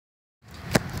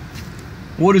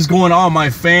What is going on, my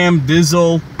fam?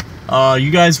 Dizzle. You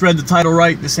guys read the title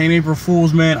right. This ain't April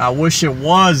Fool's, man. I wish it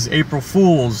was April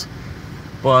Fool's.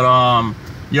 But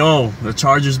yo, the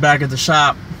Charger's back at the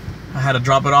shop. I had to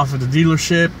drop it off at the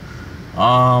dealership.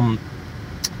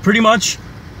 Pretty much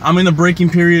I'm in the braking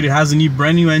period. It has a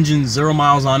brand new engine, 0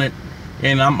 miles on it,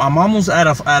 and I'm almost at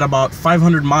about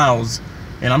 500 miles,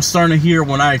 and I'm starting to hear,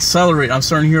 when I accelerate, I'm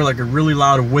starting to hear like a really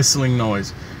loud whistling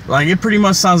noise. Like, it pretty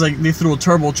much sounds like they threw a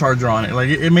turbocharger on it. Like,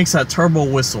 it makes that turbo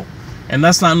whistle, and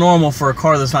that's not normal for a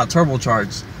car that's not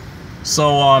turbocharged.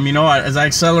 So you know, as I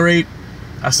accelerate,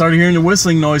 I started hearing the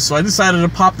whistling noise, so I decided to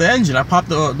pop the engine. I popped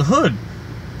the hood,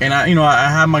 and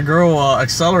I had my girl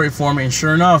accelerate for me, and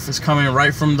sure enough, it's coming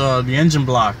right from the engine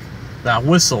block, that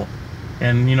whistle.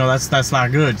 And you know, that's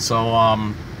not good. So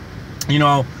you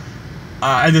know,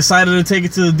 I decided to take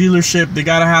it to the dealership. They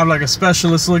gotta have like a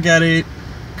specialist look at it,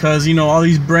 because you know, all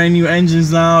these brand new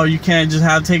engines now, you can't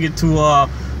just take it to a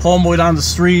homeboy down the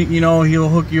street. You know, he'll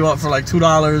hook you up for like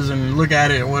 $2 and look at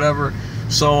it or whatever.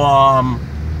 So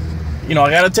you know,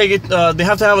 I gotta take it. They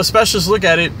have to have a specialist look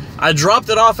at it. I dropped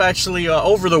it off actually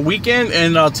over the weekend,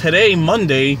 and today,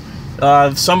 Monday,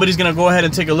 somebody's gonna go ahead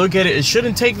and take a look at it. It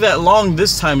shouldn't take that long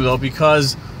this time though,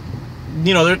 because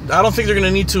you know, I don't think they're gonna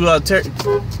need to tear.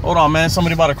 Hold on, man,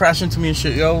 somebody about to crash into me and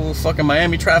shit. Yo, fucking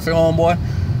Miami traffic, homeboy.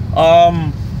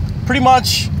 Pretty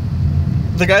much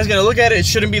the guy's gonna look at it. It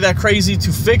shouldn't be that crazy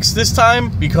to fix this time,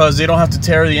 because they don't have to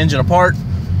tear the engine apart.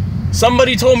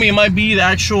 Somebody told me it might be the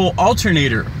actual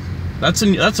alternator. That's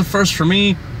a first for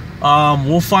me.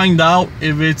 We'll find out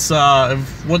if it's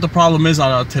what the problem is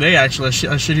on today. Actually,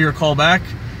 I should hear a call back,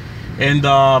 and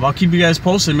I'll keep you guys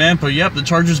posted, man. But yep, the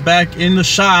Charger's back in the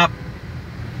shop,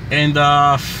 and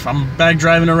I'm back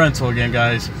driving a rental again,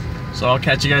 guys. So I'll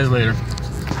catch you guys later.